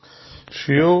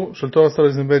שיעור של תורה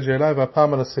סטודיס מבית ג'אלי,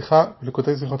 והפעם על השיחה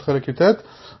בליקוטי שיחות חלק י"ט,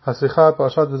 השיחה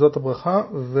פרשת וזאת הברכה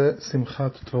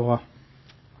ושמחת תורה.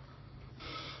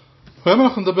 היום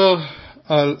אנחנו נדבר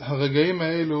על הרגעים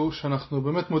האלו שאנחנו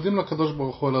באמת מודים לקדוש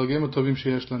ברוך הוא על הרגעים הטובים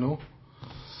שיש לנו,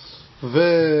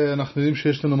 ואנחנו יודעים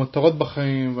שיש לנו מטרות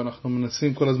בחיים ואנחנו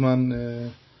מנסים כל הזמן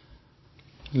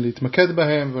להתמקד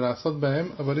בהם ולעשות בהם,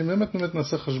 אבל אם באמת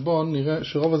נעשה חשבון נראה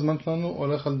שרוב הזמן שלנו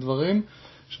הולך על דברים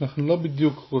שאנחנו לא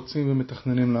בדיוק רוצים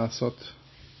ומתכננים לעשות.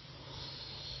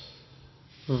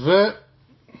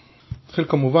 ונתחיל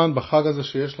כמובן בחג הזה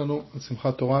שיש לנו,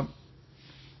 שמחת תורה.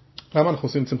 למה אנחנו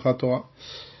עושים שמחת תורה?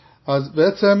 אז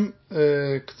בעצם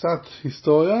קצת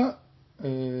היסטוריה.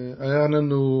 היה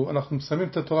לנו, אנחנו מסיימים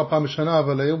את התורה פעם בשנה,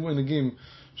 אבל היו מנהגים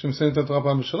שמסיימים את התורה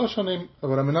פעם בשלוש שנים,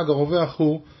 אבל המנהג הרווח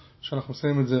הוא שאנחנו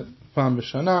מסיימים את זה פעם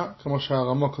בשנה, כמו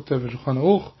שהרמ"א כותב בשולחן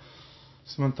ערוך,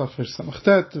 סימן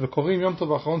תרס"ט, וקוראים יום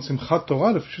טוב האחרון שמחת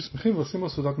תורה, לפי ששמחים ועושים לו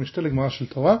סעודת משתה לגמרא של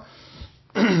תורה.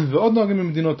 ועוד נוהגים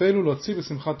במדינות אלו להוציא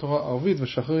בשמחת תורה ערבית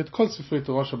ושחרית כל ספרי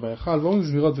תורה שבהיכל, ואומרים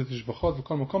זמירות ותשבחות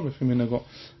וכל מקום לפי מנהגו.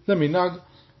 זה מנהג,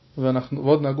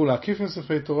 ועוד נהגו להקיף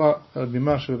מספרי תורה על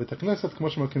בימה שבבית הכנסת, כמו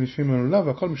שמקיפים מלולה,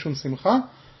 והכל משום שמחה.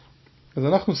 אז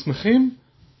אנחנו שמחים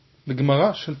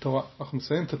לגמרא של תורה. אנחנו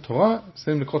מסיימים את התורה,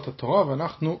 מסיימים לקרוא את התורה,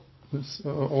 ואנחנו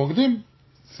רוקדים.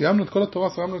 סיימנו את כל התורה,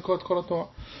 סיימנו לקרוא את כל התורה.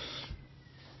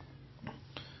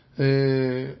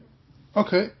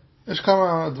 אוקיי, יש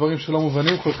כמה דברים שלא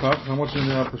מובנים כל כך, למרות שזה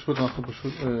נראה פשוט, אנחנו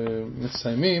פשוט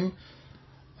מסיימים,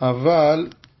 אבל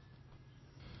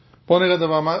בואו נראה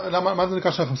דבר, מה זה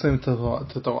נקרא שאנחנו מסיימים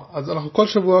את התורה? אז אנחנו כל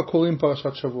שבוע קוראים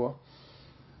פרשת שבוע.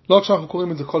 לא רק שאנחנו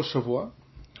קוראים את זה כל שבוע,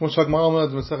 כמו שהגמרא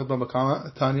אומרת במסכת בבא קמא,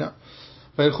 תניא,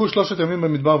 וילכו 3 ימים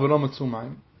במדבר ולא מצאו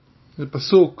מים. זה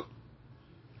פסוק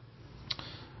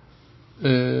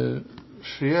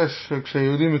שיש,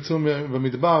 כשהיהודים יצאו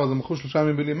במדבר, אז הם הלכו 3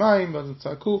 ימים בלי מים, ואז הם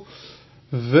צעקו,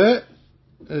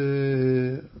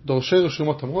 ודורשי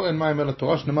רשומות אמרו, אין מים אלא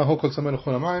תורה, שנאמר הו כל צמא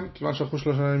לכל המים, כיוון שהלכו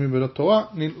 3 ימים בלא תורה,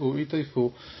 נלאו,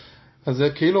 התעייפו. אז זה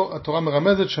כאילו, התורה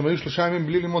מרמזת שהם היו 3 ימים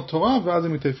בלי ללמוד תורה, ואז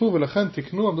הם התעייפו, ולכן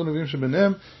תקנו, עמדו נביאים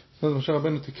שביניהם, זאת אומרת, משה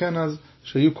רבנו תיקן אז,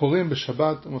 שהיו קוראים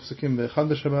בשבת, ומפסיקים באחד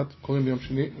בשבת, קוראים ביום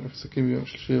שני, מפסיקים ביום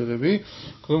שלישי ורביעי,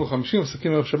 קוראים בחמישי,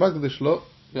 מפסיקים ביום שבת, כדי שלא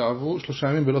יעברו 3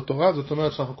 ימים בלא תורה. זאת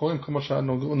אומרת שאנחנו קוראים כמו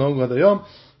שנהוג עד היום,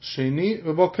 שני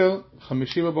בבוקר,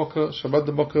 חמישי בבוקר, שבת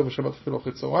בבוקר ושבת אפילו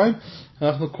אחרי צהריים.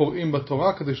 אנחנו קוראים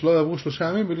בתורה כדי שלא יעברו 3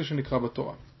 ימים בלי שנקרא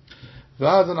בתורה.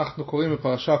 ואז אנחנו קוראים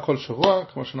בפרשה כל שבוע,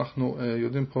 כמו שאנחנו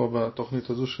יודעים פה בתוכנית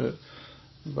הזו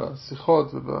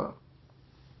שבשיחות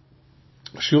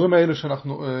ובשיעורים האלו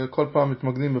שאנחנו כל פעם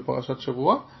מתמקדים בפרשת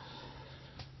שבוע.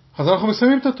 אז אנחנו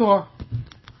מסיימים את התורה.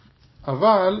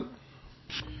 אבל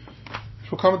יש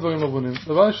פה כמה דברים לא בונים.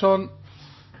 דבר ראשון,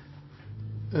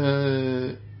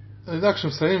 אני יודע,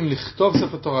 כשמסיימים לכתוב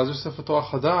ספר תורה, אז יש ספר תורה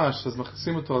חדש, אז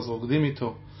מכניסים אותו, אז רוקדים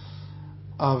איתו.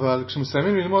 אבל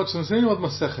כשמסיימים ללמוד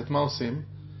מסכת, מה עושים?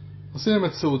 עושים עם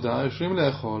סעודה, יושבים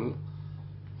לאכול,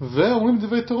 ואומרים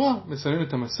דברי תורה. מסיימים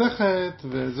את המסכת,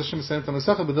 וזה שמסיים את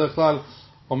המסכת בדרך כלל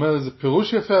אומר איזה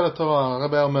פירוש יפה על התורה.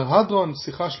 הרב היה אומר הדרון,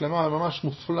 שיחה שלמה, ממש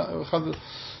מופלאה, אחד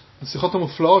השיחות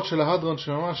המופלאות של ההדרון,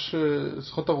 שממש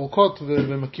שיחות ארוכות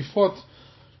ומקיפות,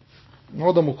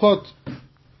 מאוד עמוקות.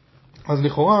 אז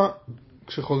לכאורה,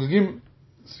 כשחוגגים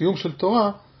סיום של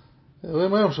תורה,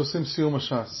 רואים היום שעושים סיום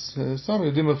הש"ס. סתם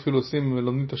יודעים אפילו עושים,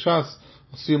 לומדים את הש"ס,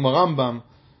 או סיום הרמב"ם.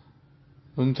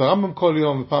 לומדים את הרמב"ם כל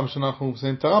יום, ופעם בשנה אנחנו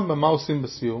מסיימים את הרמב"ם. מה עושים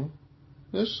בסיום?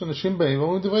 יש אנשים באים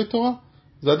ואומרים דברי תורה.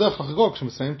 זה הדרך לחגוג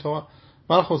כשמסיימים תורה.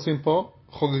 מה אנחנו עושים פה?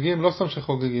 חוגגים, לא סתם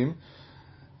שחוגגים.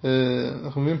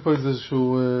 אנחנו מביאים פה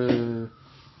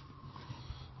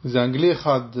איזה אנגלי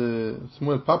אחד,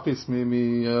 שמואל פאפיס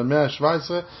מהמאה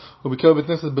ה-17, הוא ביקר בבית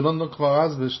כנסת בלונדון כבר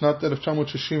אז בשנת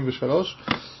 1963,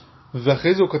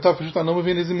 ואחרי זה הוא כתב פשוט, אני לא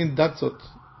מבין איזה מין דת זאת,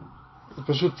 זה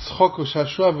פשוט צחוק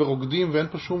ושעשוע ורוקדים ואין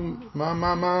פה שום,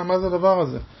 מה זה הדבר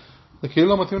הזה? זה כאילו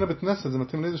לא מתאים לבית כנסת, זה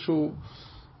מתאים לאיזשהו,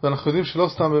 ואנחנו יודעים שלא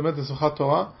סתם באמת זה שמחת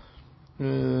תורה.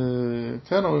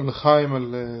 כן, אומרים לחיים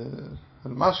על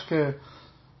משקה,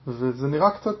 וזה נראה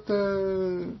קצת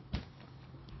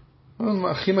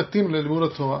הכי מתאים ללימוד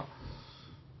התורה.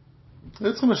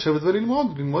 צריכים לשבת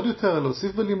וללמוד יותר,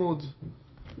 להוסיף בלימוד.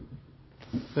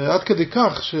 עד כדי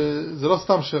כך שזה לא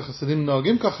סתם שחסידים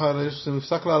נוהגים ככה, אלא יש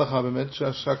מפסק להלכה באמת,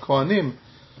 שהכהנים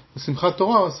בשמחת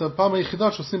תורה, זה הפעם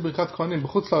היחידה שעושים ברכת כהנים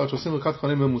בחוץ לארץ, שעושים ברכת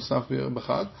כהנים במוסף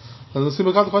בחג, אז עושים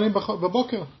ברכת כהנים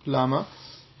בבוקר. למה?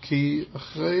 כי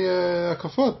אחרי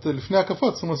הקפות, לפני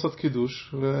הקפות צריכים לעשות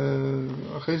קידוש,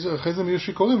 ואחרי זה מיהו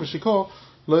שיכורים, ושיכור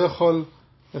לא יכול,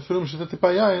 אפילו משתה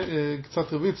טיפה יין,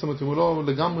 קצת רביץ, זאת אומרת, אם הוא לא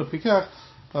לגמרי פיקח,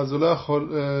 אז הוא לא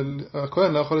יכול,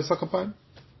 הכהן לא יכול לשא כפיים.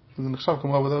 זה נחשב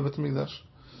כמו עבודה בבית המקדש.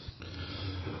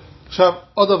 עכשיו,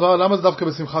 עוד דבר, למה זה דווקא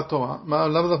בשמחת תורה?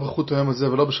 למה זה בחוט היום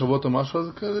הזה ולא בשבועות או משהו?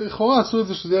 אז לכאורה עשו את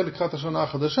זה שזה יהיה לקראת השנה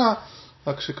החדשה,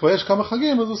 רק שכבר יש כמה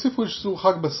חגים, אז הוסיפו איזשהו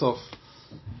חג בסוף.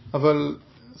 אבל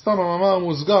סתם המאמר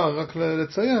מוסגר, רק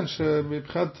לציין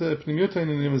שמבחינת פנימיות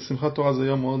העניינים, בשמחת תורה זה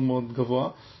יום מאוד מאוד גבוה.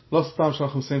 לא סתם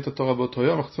שאנחנו מסיימים את התורה באותו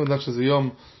יום, אנחנו צריכים לדעת שזה יום,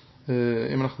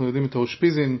 אם אנחנו יודעים את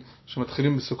האושפיזין,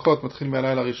 שמתחילים בסוכות, מתחילים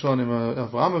מהלילה הראשון עם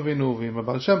אברהם אבינו ועם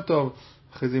הבעל שם טוב,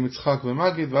 אחרי זה עם יצחק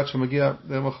ומגיד, ועד שמגיע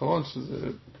ליום האחרון, שזה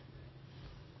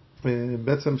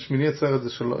בעצם שמיני עצרת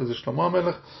זה שלמה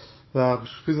המלך,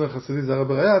 והאושפיזין החסידי זה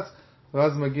הרב רייץ,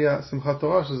 ואז מגיע שמחת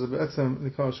תורה, שזה בעצם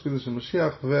נקרא האושפיזין של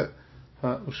משיח,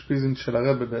 והאושפיזין של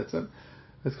הרב בעצם.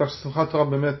 אז כך ששמחת תורה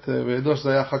באמת, וידוע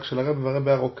שזה היה החג של הרב, והרב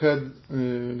היה רוקד,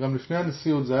 גם לפני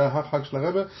הנשיאות, זה היה החג של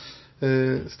הרב.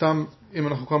 סתם, אם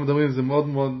אנחנו כבר מדברים, זה מאוד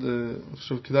מאוד, אני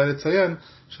חושב, כדאי לציין,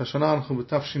 שהשנה אנחנו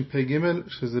בתשפ"ג,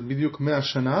 שזה בדיוק 100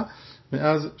 שנה,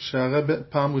 מאז שהרב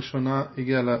פעם ראשונה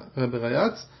הגיע לרב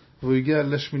רייץ, והוא הגיע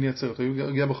לשמיני עצרת. הוא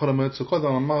הגיע בכל המועד סוכות,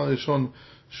 והמאמר הראשון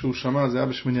שהוא שמע זה היה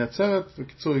בשמיני עצרת,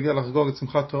 בקיצור הגיע לחגוג את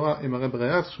שמחת תורה עם הרב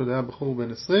רייץ, כשהוא היה בחור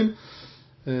בן 20.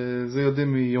 זה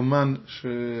יודעים מיומן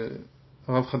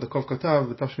שהרב חדקוב כתב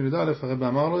בתש"א, הרב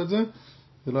אמר לו את זה,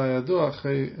 זה לא היה ידוע,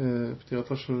 אחרי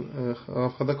פטירתו של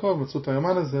הרב חדקוב מצאו את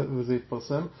היומן הזה וזה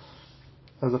התפרסם.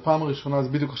 אז הפעם הראשונה, אז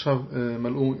בדיוק עכשיו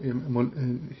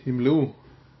המלאו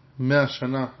 100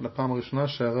 שנה לפעם הראשונה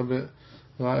שהרב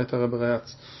ראה את הרב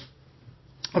רייץ.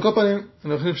 על כל פנים,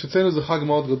 אני חושב שאצלנו זה חג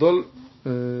מאוד גדול,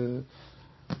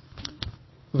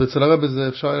 ואצל הרב זה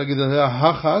אפשר להגיד זה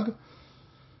החג,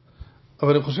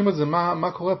 אבל הם חושבים את זה,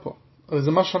 מה קורה פה?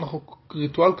 זה מה שאנחנו,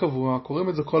 ריטואל קבוע, קוראים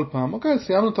את זה כל פעם. אוקיי,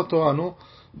 סיימנו את התורה, נו.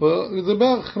 זה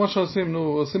בערך כמו שעושים, נו,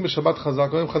 עושים בשבת חזק,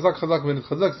 קוראים חזק חזק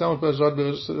ונתחזק, סיימנו פרשת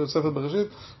ספר בראשית,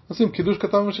 עושים קידוש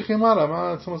קטן וממשיכים הלאה,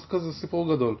 מה כזה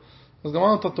סיפור גדול. אז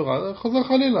גמרנו את התורה, חוזר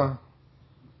חלילה.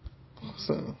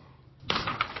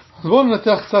 אז בואו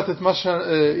ננתח קצת את מה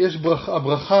שיש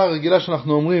הברכה הרגילה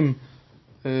שאנחנו אומרים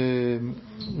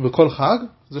בכל חג,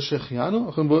 זה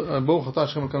שהחיינו, ברוך אתה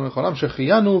השם אלוקינו מלך העולם,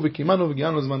 שהחיינו וקיימנו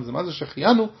והגיענו לזמן הזה. מה זה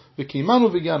שהחיינו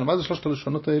וקיימנו והגיענו? מה זה שלושת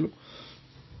הלשונות האלו?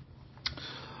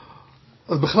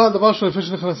 אז בכלל הדבר שלפני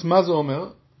שנכנס, מה זה אומר?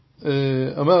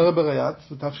 אומר הרב רייץ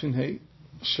בתש"ה,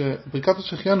 שברכת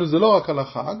שהחיינו זה לא רק על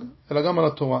החג, אלא גם על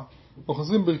התורה. אנחנו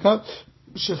חוזרים ברכת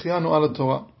שהחיינו על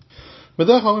התורה.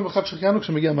 בדרך כלל אומרים ברכת שהחיינו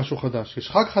כשמגיע משהו חדש.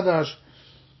 יש חג חדש,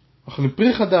 אוכלים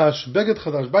פרי חדש, בגד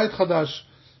חדש, בית חדש.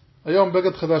 היום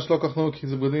בגד חדש לא כך נורא, כי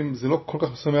זה בגדים, זה לא כל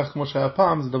כך משמח כמו שהיה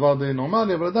פעם, זה דבר די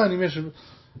נורמלי, אבל עדיין אם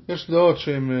יש דעות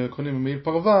שהם קונים מעיל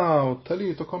פרווה או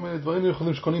טלית או כל מיני דברים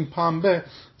מיוחדים שקונים פעם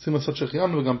צריכים לעשות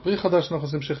שהחיינו, וגם פרי חדש אנחנו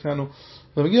עושים שהחיינו,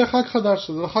 ומגיע חג חדש,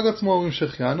 אז לחג עצמו אומרים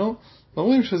שהחיינו,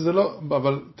 אומרים שזה לא,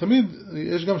 אבל תמיד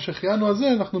יש גם שהחיינו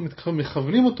הזה, אנחנו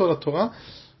מכוונים אותו לתורה,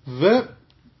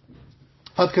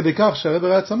 ועד כדי כך שהרב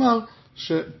רייץ אמר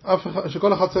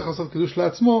שכל אחד צריך לעשות קידוש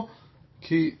לעצמו,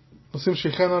 כי עושים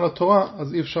שהחיינו על התורה,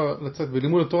 אז אי אפשר לצאת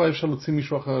בלימוד התורה, אי אפשר להוציא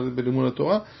מישהו אחר בלימוד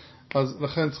התורה, אז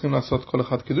לכן צריכים לעשות כל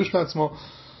אחד קידוש לעצמו.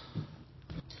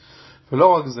 ולא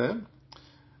רק זה,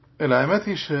 אלא האמת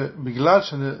היא שבגלל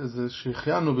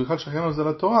שהחיינו, בגלל שהחיינו זה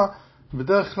לתורה,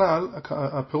 בדרך כלל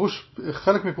הפירוש,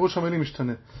 חלק מפירוש המילים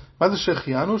משתנה. מה זה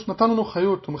שהחיינו? שנתן לנו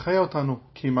חיות, הוא מחיה אותנו.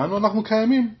 קיימנו, אנחנו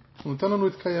קיימים, הוא נותן לנו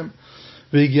להתקיים.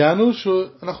 והגיענו,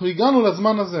 שאנחנו הגענו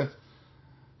לזמן הזה.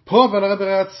 פה אבל הרב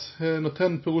רייץ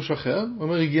נותן פירוש אחר, הוא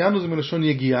אומר הגיענו זה מלשון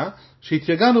יגיעה,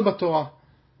 שהתייגענו בתורה.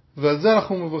 ועל זה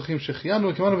אנחנו מברכים שחיינו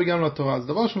וקיימנו והגיענו לתורה. אז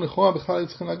דבר שלכאורה בכלל היו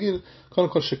צריכים להגיד, קודם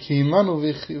כל שקיימנו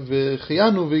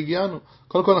וחיינו והגיענו.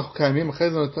 קודם כל אנחנו קיימים, אחרי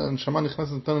זה הנשמה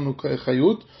נכנסת ונתן לנו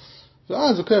חיות,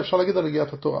 ואז אוקיי, אפשר להגיד על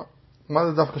הגיעת התורה. מה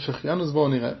זה דווקא שחיינו? אז בואו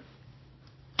נראה.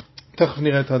 תכף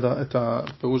נראה את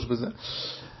הפירוש בזה.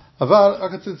 אבל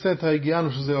רק אציין את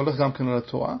ההגיענו שזה הולך גם כן על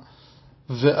התורה.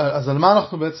 אז על מה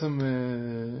אנחנו בעצם,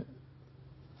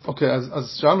 אוקיי,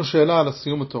 אז שאלנו שאלה על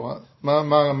הסיום התורה,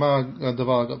 מה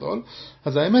הדבר הגדול?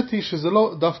 אז האמת היא שזה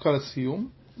לא דווקא על הסיום,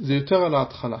 זה יותר על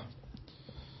ההתחלה.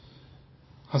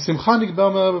 השמחה נקבע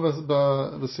אומר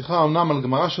בשיחה אמנם על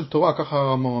גמרא של תורה, ככה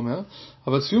הרמ"א אומר,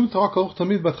 אבל סיום תורה כרוך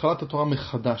תמיד בהתחלת התורה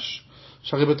מחדש.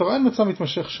 שהרי בתורה אין מצב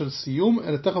מתמשך של סיום,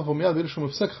 אלא תכף ומיד באיזשהו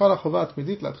מפסק חלה חובה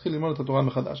התמידית להתחיל ללמוד את התורה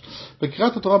מחדש.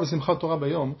 בקריאת התורה בשמחת תורה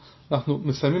ביום, אנחנו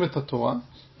מסיימים את התורה,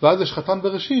 ואז יש חתן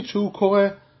בראשית שהוא קורא,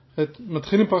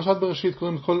 מתחילים פרשת בראשית,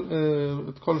 קוראים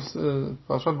את כל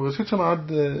פרשת בראשית שם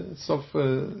עד סוף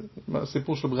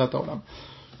הסיפור של בריאת העולם.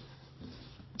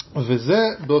 וזה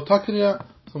באותה קריאה,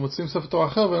 אנחנו מוצאים ספר תורה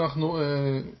אחר ואנחנו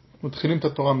מתחילים את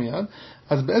התורה מיד.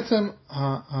 אז בעצם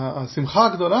השמחה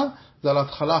הגדולה זה על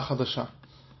ההתחלה החדשה.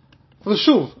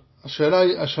 ושוב,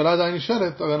 השאלה עדיין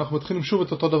נשאלת, הרי אנחנו מתחילים שוב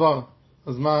את אותו דבר.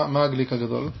 אז מה הגליק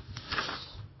הגדול?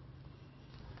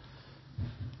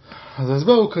 אז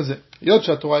ההסבר הוא כזה, היות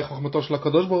שהתורה היא חוכמתו של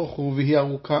הקדוש ברוך הוא, והיא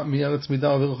ארוכה מארץ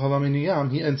מידה ורחבה מני ים,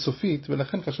 היא אינסופית,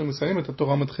 ולכן כאשר מסיים את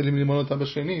התורה מתחילים ללמוד אותה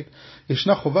בשנית,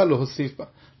 ישנה חובה להוסיף בה,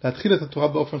 להתחיל את התורה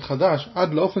באופן חדש,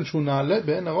 עד לאופן שהוא נעלה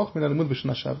באין ארוך מן הלימוד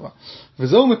בשנה שעברה.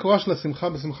 וזהו מקורה של השמחה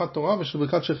בשמחת תורה ושל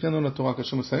ברכת שהחיינו לתורה.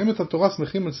 כאשר מסיים את התורה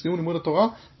שמחים על סיום לימוד התורה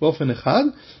באופן אחד,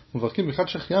 ומברכים ברכת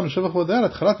שהחיינו שבח והודיה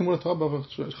להתחלת לימוד התורה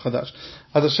באופן חדש.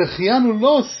 אז השהחיינו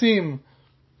לא עושים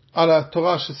על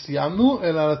התורה שסיימנו,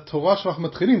 אלא על התורה שאנחנו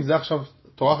מתחילים. זה עכשיו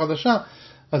תורה חדשה,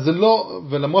 אז זה לא,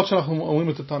 ולמרות שאנחנו אומרים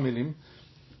את אותם מילים,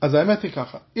 אז האמת היא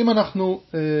ככה, אם אנחנו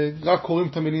רק קוראים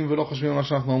את המילים ולא חושבים על מה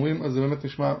שאנחנו אומרים, אז זה באמת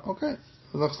נשמע, אוקיי,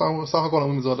 אז אנחנו סך הכל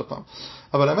אומרים את זה עוד הפעם.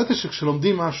 אבל האמת היא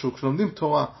שכשלומדים משהו, כשלומדים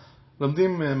תורה,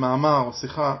 לומדים מאמר או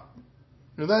שיחה,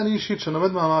 אני יודע, אני אישית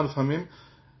שלומד מאמר לפעמים,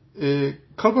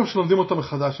 כל פעם שלומדים אותו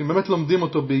מחדש, אם באמת לומדים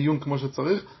אותו בעיון כמו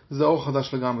שצריך, זה אור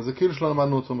חדש לגמרי, זה כאילו שלא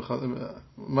למדנו אותו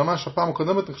ממש הפעם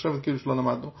הקודמת, אני חושבת כאילו שלא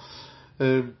למדנו.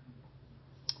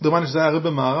 דומני שזה היה רבי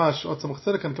מהר"ש, עוד סמך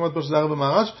צדק, אני כמעט פה שזה היה רבי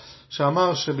מהר"ש,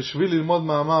 שאמר שבשביל ללמוד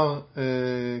מאמר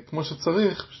כמו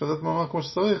שצריך, בשביל לדעת מאמר כמו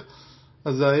שצריך,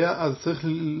 אז צריך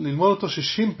ללמוד אותו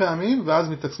 60 פעמים, ואז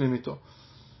מתעצמים איתו.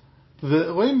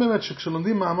 ורואים באמת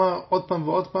שכשלומדים מאמר עוד פעם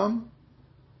ועוד פעם,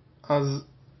 אז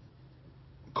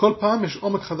כל פעם יש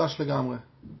עומק חדש לגמרי.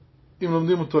 אם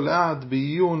לומדים אותו לאט,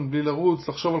 בעיון, בלי לרוץ,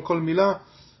 לחשוב על כל מילה,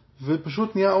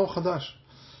 ופשוט נהיה אור חדש.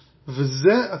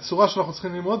 וזה הצורה שאנחנו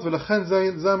צריכים ללמוד, ולכן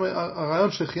זה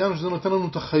הרעיון שהחיינו, שזה נותן לנו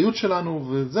את החיות שלנו,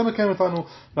 וזה מקיים אותנו,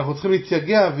 ואנחנו צריכים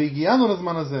להתייגע, והגיענו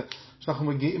לזמן הזה,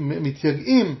 שאנחנו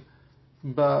מתייגעים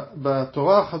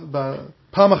בתורה,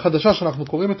 בפעם החדשה שאנחנו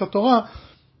קוראים את התורה,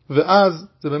 ואז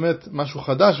זה באמת משהו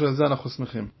חדש, ועל זה אנחנו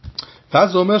שמחים.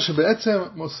 ואז זה אומר שבעצם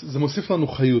זה מוסיף לנו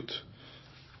חיות.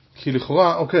 כי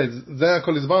לכאורה, אוקיי, זה היה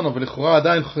הכל הסברנו, אבל לכאורה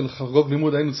עדיין לחגוג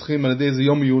לימוד היינו צריכים על ידי איזה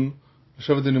יום עיון,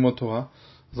 לשבת ללמוד תורה.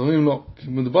 אז אומרים לא, כי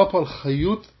מדובר פה על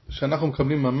חיות שאנחנו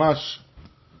מקבלים ממש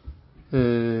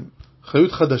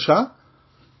חיות חדשה,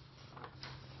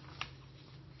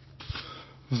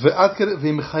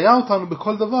 והיא מחיה אותנו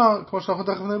בכל דבר, כמו שאנחנו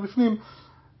תכף נראה בפנים,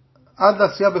 עד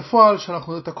לעשייה בפועל,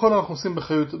 את הכל אנחנו עושים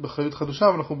בחיות חדשה,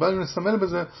 ואנחנו באים לסמל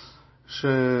בזה,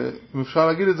 שאם אפשר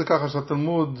להגיד את זה ככה,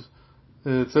 שהתלמוד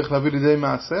צריך להביא לידי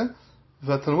מעשה,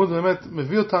 והתלמוד באמת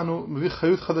מביא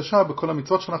חיות חדשה בכל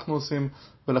המצוות שאנחנו עושים,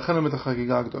 ולכן באמת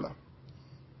החגיגה הגדולה.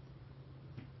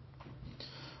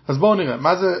 אז בואו נראה,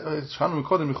 מה זה, שאלנו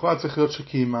מקודם, לכאורה צריך להיות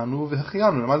שקיימנו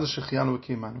והחיינו. מה זה שחיינו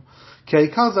וקיימנו? כי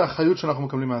העיקר זה החיות שאנחנו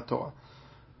מקבלים מהתורה.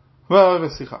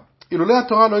 ושיחה. אילולי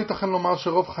התורה לא ייתכן לומר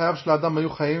שרוב חייו של האדם היו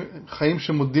חיים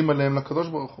שמודים עליהם לקדוש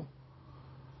ברוך הוא.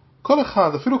 כל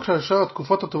אחד, אפילו כאשר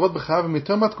התקופות הטובות בחייו הם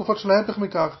יותר מהתקופות של ההפך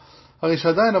מכך, הרי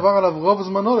שעדיין עבר עליו רוב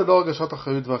זמנו ללא הרגשת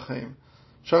החיות והחיים.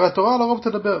 שהרי התורה על הרוב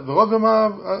תדבר,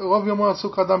 ורוב יומו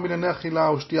עסוק האדם בענייני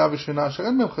אכילה ושתייה ושינה,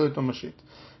 שאין בהם חיות ממשית,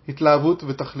 התלהבות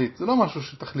ותכלית. זה לא משהו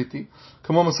שתכליתי,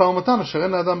 כמו משא ומתן, אשר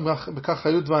אין לאדם בכך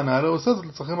חיות והנאה, אלא עושה זאת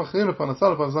לצרכים אחרים, לפרנסה,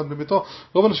 לפרנסת בביתו.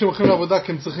 רוב אנשים הולכים לעבודה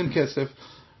כי הם צריכים כסף.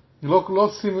 לא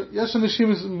עושים, יש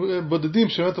אנשים בודדים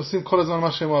שבאמת עושים כל הזמן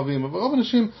מה שהם אוהבים, אבל רוב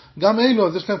אנשים, גם אלו,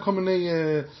 אז יש להם כל מיני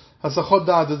הסחות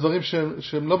דעת, זה דברים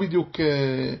שהם לא בדיוק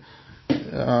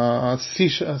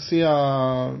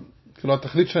כאילו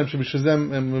התכלית שלהם, שבשביל זה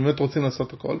הם באמת רוצים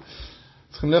לעשות הכל.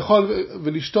 צריכים לאכול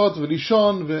ולשתות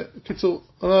ולישון, וקיצור,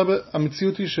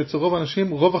 המציאות היא שאצל רוב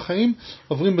האנשים, רוב החיים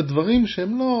עוברים בדברים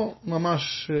שהם לא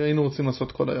ממש היינו רוצים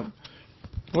לעשות כל היום.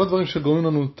 לא דברים שגורמים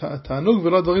לנו תענוג,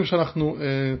 ולא דברים שאנחנו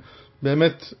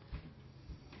באמת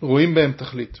רואים בהם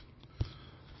תכלית.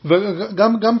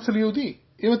 וגם אצל יהודי,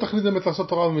 אם התכלית באמת לעשות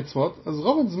תורה ומצוות, אז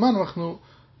רוב הזמן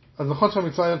אז נכון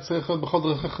שהמצווה צריך להיות בכל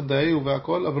דרכי חדאי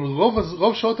והכל, אבל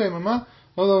רוב שעות היממה,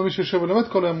 לא יודע מי שיושב ולמד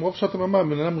כל היום, רוב שעות היממה,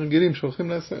 בנאדם רגילים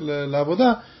שהולכים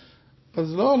לעבודה,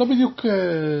 אז לא בדיוק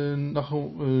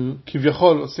אנחנו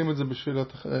כביכול עושים את זה בשביל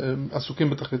עסוקים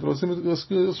בתכלית, אבל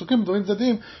עסוקים בדברים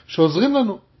צדדיים שעוזרים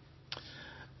לנו.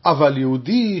 אבל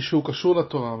יהודי שהוא קשור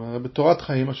לתורה, בתורת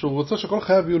חיים, אשר הוא רוצה שכל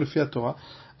חייו יהיו לפי התורה,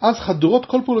 אז חדורות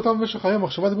כל פעולותיו במשך חיים,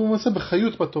 מחשבה דיבור ומעשה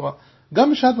בחיות בתורה.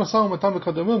 גם בשעת משא ומתן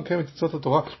וכדומה, הוא מקיים את מצוות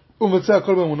התורה, הוא מבצע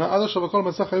הכל באמונה, עד עכשיו הכל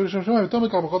מעשה חיים לשם שמיים, יותר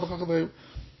מכך בכל דרכי חדאי.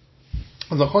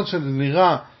 אז נכון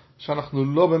שנראה שאנחנו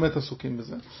לא באמת עסוקים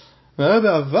בזה.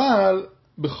 אבל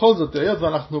בכל זאת, היות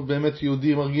ואנחנו באמת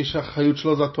יהודי מרגיש שהחיות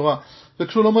שלו זה התורה,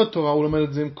 וכשהוא לומד תורה, הוא לומד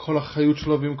את זה עם כל החיות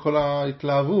שלו ועם כל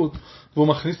ההתלהבות, והוא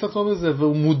מכניס את עצמו בזה,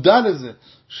 והוא מודע לזה,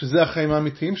 שזה החיים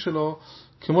האמיתיים שלו,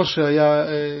 כמו שהיה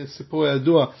סיפור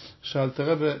הידוע,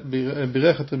 שאלתר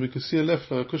בירך את רבי קוסיה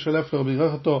לפלר, קושיה לפלר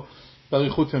בירך אותו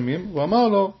באריכות ימים, והוא אמר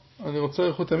לו, אני רוצה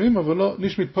אריכות ימים, אבל לא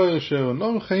ניש מתפאר רישיון,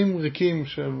 לא חיים ריקים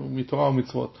מתורה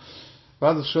ומצוות.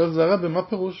 ואז שואל זה הרב, מה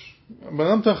פירוש? בן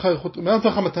אדם נותן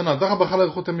לך מתנה, נותן לך ברכה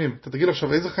לאריכות ימים. אתה תגיד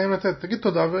עכשיו איזה חיים לתת? תגיד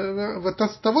תודה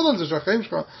ותעבוד על זה שהחיים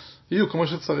שלך יהיו כמו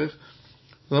שצריך.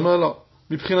 זה אומר לא.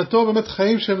 מבחינתו באמת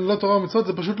חיים שהם לא תורה ומצוות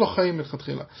זה פשוט לא חיים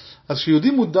מלכתחילה. אז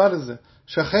שיהודי מודע לזה,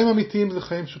 שהחיים אמיתיים זה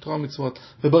חיים של תורה ומצוות,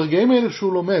 וברגעים האלה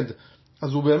שהוא לומד,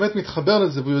 אז הוא באמת מתחבר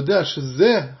לזה, והוא יודע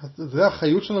שזה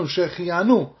החיות שלנו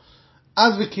שהחיינו,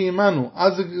 אז וקיימנו,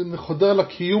 אז זה חודר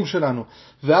לקיום שלנו,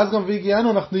 ואז גם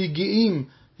והגיענו אנחנו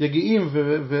יגיעים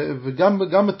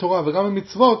וגם בתורה וגם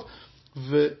במצוות,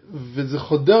 וזה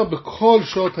חודר בכל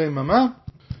שעות היממה,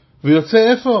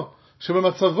 ויוצא איפה?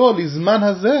 שבמצבו לזמן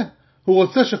הזה, הוא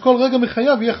רוצה שכל רגע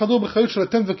מחייו יהיה חדור בחיות של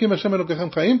אתם דבקים השם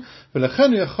אלוקיכם חיים,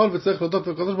 ולכן הוא יכול וצריך להודות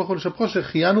לקדוש ברוך הוא לשבחו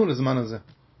שהחיינו לזמן הזה.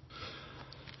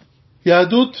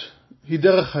 יהדות היא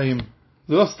דרך חיים,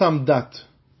 זה לא סתם דת.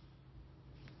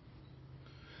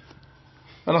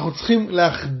 אנחנו צריכים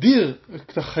להחדיר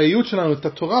את החיות שלנו, את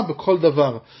התורה בכל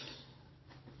דבר.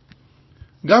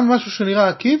 גם משהו שנראה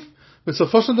עקיף,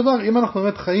 בסופו של דבר, אם אנחנו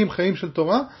באמת חיים של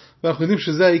תורה, ואנחנו יודעים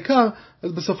שזה העיקר,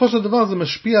 אז בסופו של דבר זה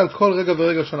משפיע על כל רגע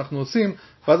ורגע שאנחנו עושים,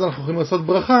 ואז אנחנו יכולים לעשות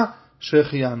ברכה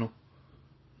שהחיינו.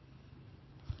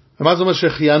 ומה זה אומר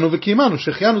שהחיינו וקיימנו?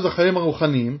 שהחיינו זה החיים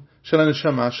הרוחניים של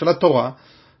הנשמה, של התורה,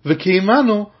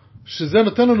 וקיימנו שזה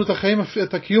נותן לנו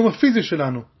את הקיום הפיזי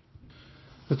שלנו.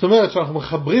 זאת אומרת שאנחנו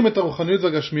מחברים את הרוחניות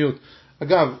והגשמיות.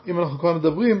 אגב, אם אנחנו כבר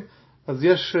מדברים, אז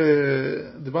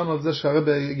דיברנו על זה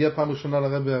שהרבי הגיע פעם ראשונה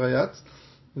לרבי הרייץ,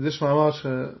 אז יש מאמר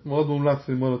שמאוד מומלץ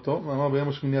ללמוד אותו, מאמר ביום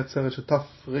השמיני עצרת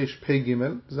שתרפ"ג,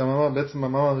 זה בעצם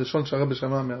המאמר הראשון שהרבי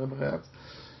שמע מהרבי הרייץ,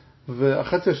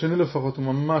 והחצי השני לפחות הוא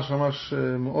ממש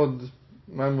מאוד,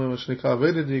 מה שנקרא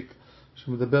ודדיק,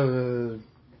 שמדבר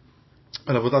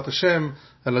על עבודת השם,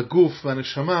 על הגוף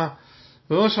והנשמה,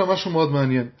 ואומר שם משהו מאוד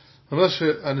מעניין. הוא אומר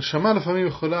שהנשמה לפעמים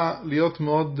יכולה להיות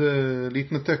מאוד,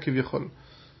 להתנתק כביכול.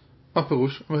 מה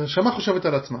פירוש? הנשמה חושבת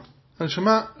על עצמה.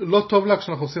 הנשמה לא טוב לה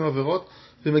כשאנחנו עושים עבירות,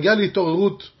 והיא מגיעה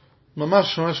להתעוררות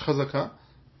ממש חזקה.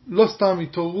 לא סתם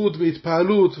התעוררות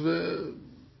והתפעלות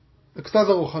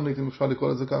ואקסטזה רוחנית, אם אפשר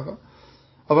לקרוא לזה ככה.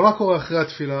 אבל מה קורה אחרי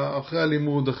התפילה, אחרי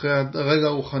הלימוד, אחרי הרגע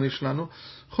הרוחני שלנו?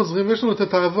 חוזרים ויש לנו את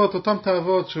התאוות, אותם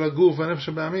תאוות של הגוף והנפש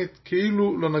הבהמית,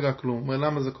 כאילו לא נגע כלום.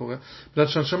 למה זה קורה? בגלל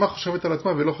שהנשמה חושבת על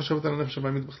עצמה והיא לא חושבת על הנפש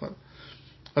הבהמית בכלל.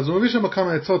 אז הוא מביא שם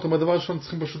כמה עצות, הוא דבר ראשון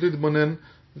צריכים פשוט להתבונן,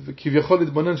 וכביכול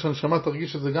להתבונן שהנשמה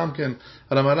תרגיש את זה גם כן,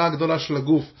 על המעלה הגדולה של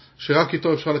הגוף, שרק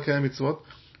איתו אפשר לקיים מצוות.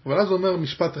 אבל אז הוא אומר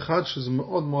משפט אחד שזה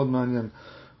מאוד מאוד מעניין.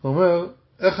 הוא אומר,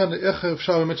 איך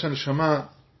אפשר באמת שהנשמה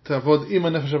תעבוד עם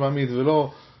הנפש הבהמית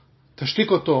ולא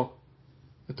תשתיק אותו,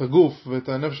 את הגוף ואת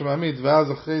הנפש הבהמית,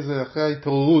 ואז אחרי זה, אחרי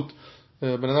ההתעוררות,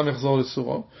 בן אדם יחזור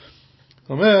לסורו. הוא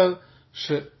אומר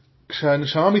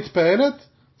שכשהנשמה מתפעלת,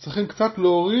 צריכים קצת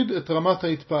להוריד את רמת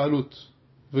ההתפעלות,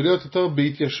 ולהיות יותר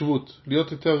בהתיישבות,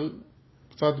 להיות יותר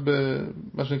קצת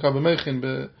במה שנקרא במכין,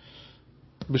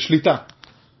 בשליטה.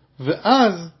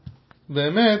 ואז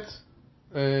באמת,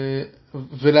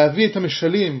 ולהביא את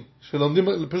המשלים, שלומדים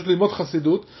פשוט ללמוד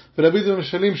חסידות, ולהביא את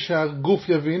המשלים שהגוף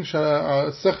יבין,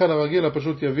 שהשכל הרגיל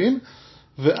הפשוט יבין,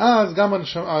 ואז גם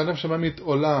הנפש הבהמית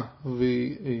עולה,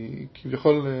 והיא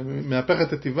כביכול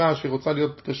מהפכת את טבעה שהיא רוצה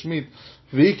להיות גשמית,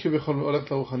 והיא כביכול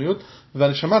הולכת לרוחניות,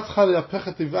 והנשמה צריכה להפך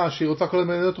את טבעה שהיא רוצה כל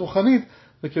הזמן להיות רוחנית,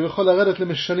 וכביכול לרדת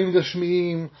למשלים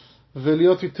גשמיים,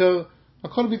 ולהיות יותר,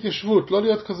 הכל בהתיישבות, לא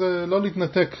להיות כזה, לא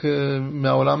להתנתק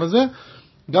מהעולם הזה,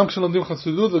 גם כשלומדים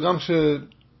חסידות וגם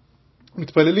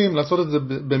כשמתפללים, לעשות את זה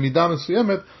במידה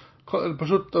מסוימת,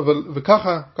 פשוט,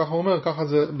 וככה הוא אומר, ככה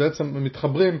זה בעצם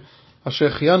מתחברים, אשר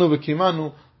חיינו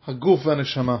וקיימנו, הגוף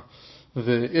והנשמה.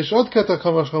 ויש עוד קטע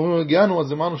כמה שאומרים הגיענו,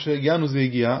 אז אמרנו שהגיענו זה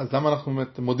הגיע, אז למה אנחנו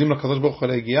מודים לקדוש ברוך הוא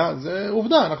על ההגיעה? זה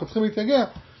עובדה, אנחנו צריכים להתייגע.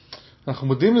 אנחנו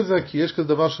מודים לזה כי יש כזה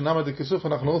דבר שנעמד לכיסוף,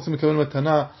 אנחנו לא רוצים לקבל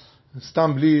מתנה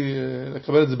סתם בלי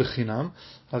לקבל את זה בחינם.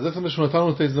 אז עצם שהוא נתן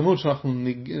לנו את ההזדמנות שאנחנו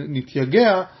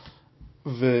נתייגע,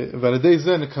 ועל ידי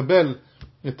זה נקבל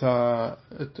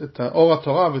את האור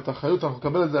התורה ואת האחריות, אנחנו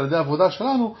נקבל את זה על ידי העבודה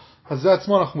שלנו, אז זה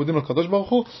עצמו אנחנו מודים לקדוש ברוך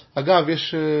הוא. אגב,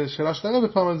 יש שאלה של הרב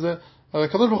בפעם על זה, הרי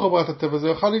הקדוש ברוך הוא ברא את הטבע, זה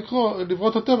יוכל לברוא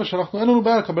את הטבע שאנחנו אין לנו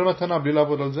בעיה לקבל מתנה בלי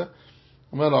לעבוד על זה.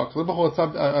 אומר לו, הקדוש ברוך הוא רצה,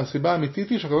 הסיבה האמיתית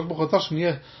היא שהקדוש ברוך הוא רצה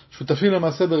שנהיה שותפים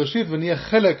למעשה בראשית, ונהיה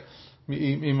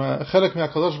חלק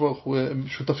מהקדוש ברוך הוא,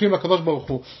 שותפים לקדוש ברוך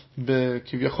הוא,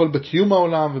 כביכול בקיום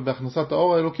העולם ובהכנסת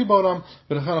האור האלוקי בעולם,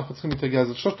 ולכן אנחנו צריכים להתייגע.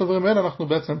 אז שלושת הדברים האלה אנחנו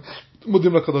בעצם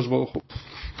מודים לקדוש ברוך הוא.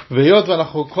 והיות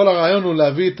ואנחנו, כל הרעיון הוא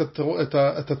להביא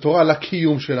את התורה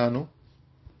לקיום שלנו,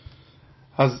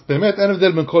 אז באמת אין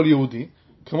הבדל בין כל יהודי,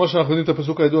 כמו שאנחנו יודעים את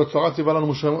הפסוק הידוע, התורה ציווה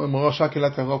לנו מורשה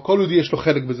קהילת יעקב, כל יהודי יש לו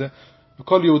חלק בזה,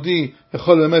 וכל יהודי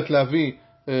יכול באמת להביא,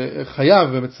 חייב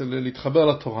באמת להתחבר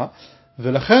לתורה,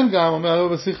 ולכן גם, אומר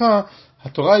הרב בשיחה,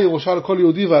 התורה היא ירושה לכל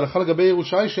יהודי, וההלכה לגבי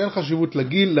ירושה היא שאין חשיבות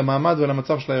לגיל, למעמד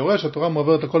ולמצב של היורש, התורה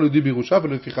מועברת לכל יהודי בירושה,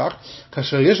 ולפיכך,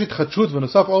 כאשר יש התחדשות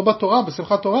ונוסף אור בתורה,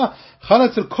 בשמחת תורה, חלה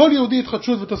אצל כל יהודי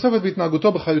התחדשות ותוספת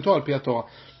בהתנהגותו בחיותו על פי התורה.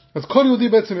 אז כל יהודי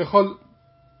בעצם יכול,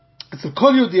 אצל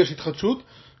כל יהודי יש התחדשות,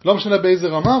 לא משנה באיזה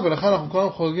רמה, ולכן אנחנו כולנו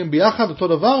חוגגים ביחד אותו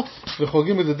דבר,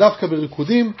 וחוגגים את זה דווקא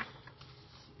בריקודים.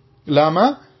 למה?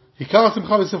 עיקר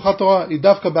השמחה בשמחת תורה היא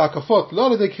דווקא בהקפות, לא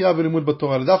על ידי קריאה ולימוד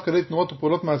בתורה, אלא דווקא על ידי תנועות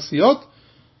ופעולות מעשיות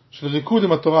של ריקוד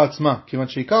עם התורה עצמה. כיוון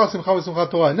שעיקר השמחה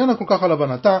בשמחת תורה איננה כל כך על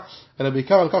הבנתה, אלא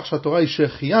בעיקר על כך שהתורה היא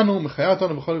שהחיינו, מחיה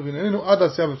אותנו בכל לביננו, עד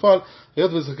העשייה בפועל,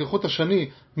 היות וזה כחוט השני,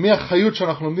 מהחיות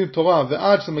שאנחנו לומדים תורה,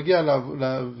 ועד שזה מגיע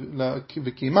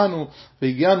וקיימנו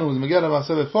והגיענו, זה מגיע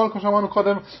למעשה בפועל, כמו שאמרנו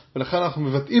קודם, ולכן אנחנו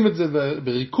מבטאים את זה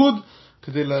בריקוד,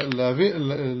 כדי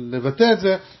לבטא את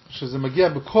זה, שזה מגיע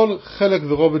בכל חלק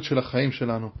ורובד של החיים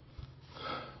שלנו.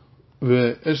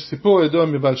 ויש סיפור ידוע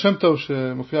מבעל שם טוב,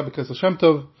 שמופיע בכסר שם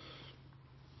טוב,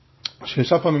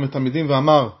 שישב פעם עם התלמידים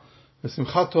ואמר,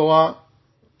 בשמחת תורה,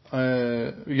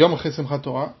 יום אחרי שמחת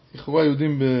תורה, יחרו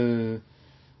היהודים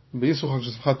באיסור חג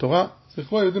של שמחת תורה,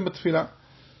 יחרו היהודים בתפילה.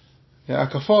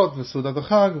 הקפות וסעודת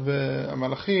החג,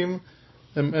 והמלאכים,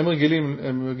 הם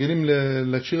רגילים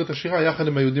לשיר את השירה יחד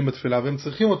עם היהודים בתפילה, והם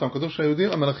צריכים אותם. כתוב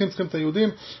שהמלאכים צריכים את היהודים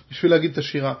בשביל להגיד את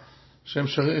השירה,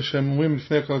 שהם אומרים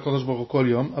לפני הקדוש ברוך הוא כל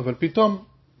יום, אבל פתאום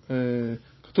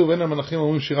כתוב, אין המלאכים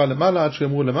אומרים שירה למעלה, עד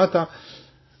שיאמרו למטה,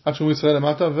 עד שאומרו ישראל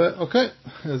למטה, ואוקיי,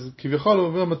 אז כביכול הוא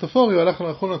אומר מטאפורי, הוא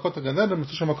הלכו לנקות את הגן עדן,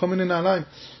 למצוא שם כל מיני נעליים.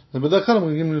 אז בדרך כלל הם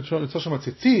רגילים למצוא שם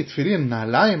ציצית, תפילין,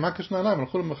 נעליים, מה יש נעליים?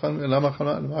 הלכו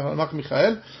למלאך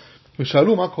מיכאל,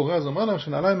 ושאלו מה קורה, אז הוא אומר להם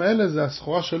שנעליים האלה זה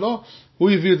הסחורה שלו, הוא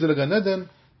הביא את זה לגן עדן,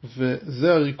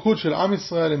 וזה הריקוד של עם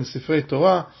ישראל עם ספרי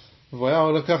תורה, והוא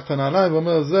היה לקח את הנעליים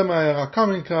ואומר, זה מהעיירה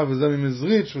קמינקה וזה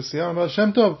ממזריץ' וסיים, אומר שם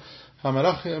טוב,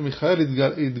 המלאך מיכאל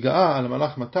התגאה על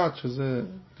המלאך מתת, שזה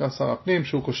שר הפנים,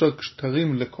 שהוא קושר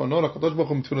כתרים לקונו, לקדוש ברוך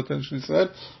הוא מתפילותינו של ישראל,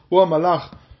 הוא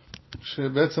המלאך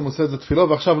שבעצם עושה את זה תפילו,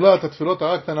 ועכשיו לא היה את התפילות,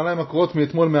 רק את הנעליים הקרועות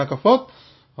מאתמול מהקפות,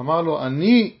 אמר לו,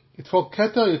 אני ידפוק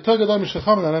כתר יותר גדול משלך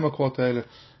מנעליים הקרועות האלה.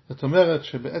 זאת אומרת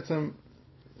שבעצם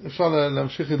אפשר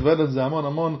להמשיך להתוועד על זה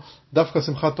המון, דווקא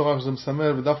שמחת תורה שזה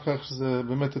מסמל, ודווקא שזה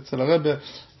באמת אצל הרבה,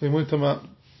 ואמרו איתם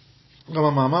גם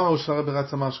המאמר הוא של הרבי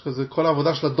רץ אמר שכזה, כל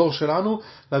העבודה של הדור שלנו,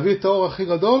 להביא את האור הכי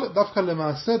גדול, דווקא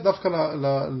למעשה, דווקא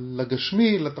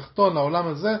לגשמי, לתחתון, לעולם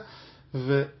הזה,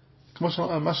 וכמו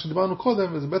מה שדיברנו קודם,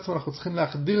 וזה בעצם אנחנו צריכים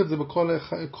להחדיר את זה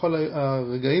בכל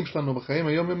הרגעים שלנו בחיים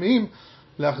היומיומיים,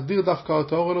 להחדיר דווקא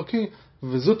את האור אלוקי,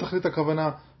 וזו תכלית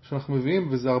הכוונה שאנחנו מביאים,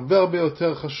 וזה הרבה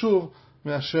יותר חשוב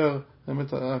מאשר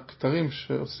באמת הכתרים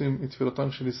שעושים את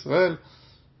תפילותינו של ישראל,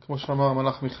 כמו שאמר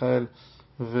המלאך מיכאל,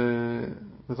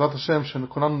 ובעזרת השם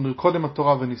שכולנו נרקוד עם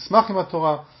התורה ונשמח עם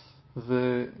התורה,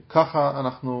 וככה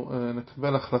אנחנו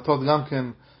נקבל החלטות גם כן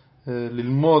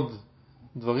ללמוד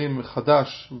דברים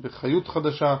מחדש בחיות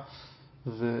חדשה,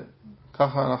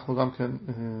 וככה אנחנו גם כן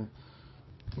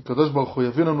הקדוש ברוך הוא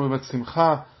יביא לנו באמת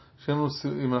שמחה,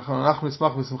 אם אנחנו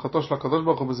נשמח בשמחתו של הקדוש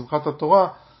ברוך הוא בשמחת התורה,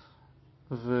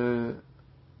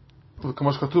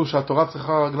 וכמו שכתוב שהתורה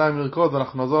צריכה רגליים לרקוד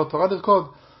ואנחנו נעזור לתורה לרקוד,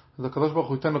 אז הקדוש ברוך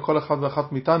הוא ייתן לכל אחד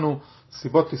ואחת מאיתנו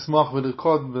סיבות לשמוח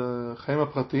ולרקוד בחיים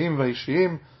הפרטיים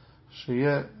והאישיים,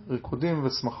 שיהיה ריקודים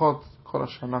ושמחות כל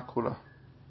השנה כולה.